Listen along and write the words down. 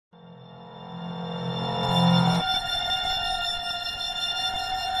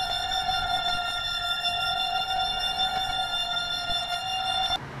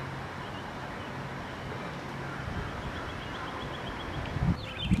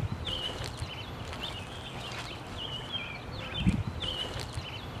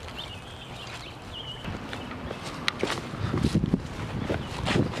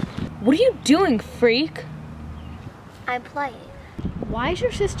What are you doing, freak? I'm playing. Why is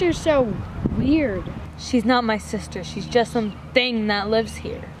your sister so weird? She's not my sister. She's just some thing that lives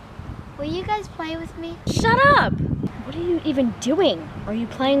here. Will you guys play with me? Shut up! What are you even doing? Are you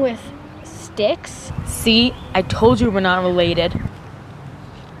playing with sticks? See, I told you we're not related.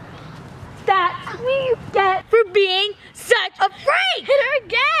 That's what you get for being such a freak! Hit her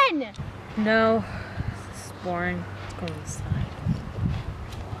again! No, this is boring. Let's go inside.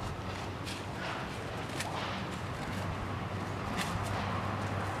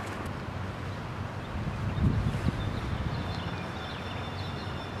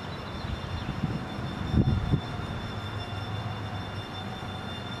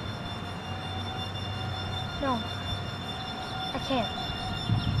 No. I can't.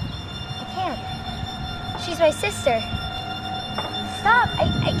 I can't. She's my sister. Stop.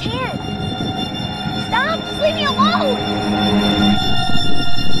 I can't. Stop. Just leave me alone.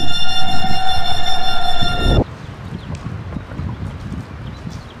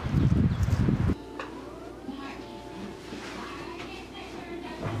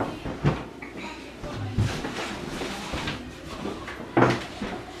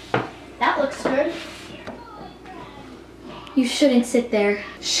 That looks good. You shouldn't sit there.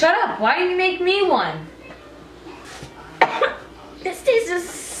 Shut up! Why didn't you make me one? This tastes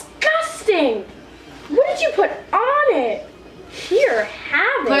disgusting. What did you put on it? Here,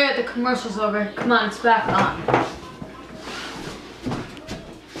 have it. Claire, the commercial's over. Come on, it's back on.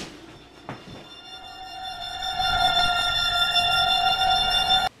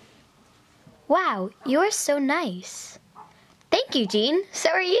 Wow, you're so nice. Thank you, Jean. So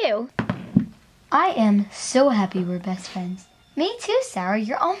are you. I am so happy we're best friends. Me too, Sarah.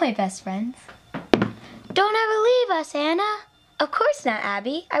 You're all my best friends. Don't ever leave us, Anna. Of course not,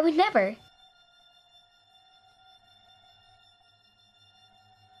 Abby. I would never.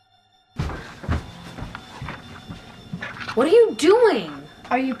 What are you doing?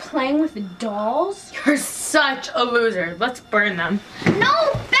 Are you playing with dolls? You're such a loser. Let's burn them.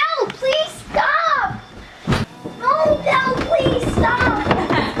 No, Belle, please stop! No, Belle, please stop!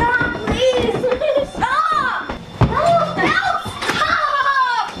 Stop, please! Stop! No, Belle,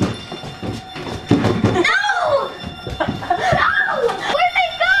 stop! No! No! Where'd they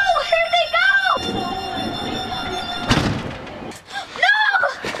go? Where'd they go? No!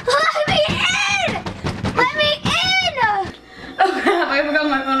 Let me in! Let me in! Oh crap, I forgot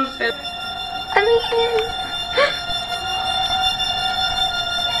my phone upstairs. Let me in.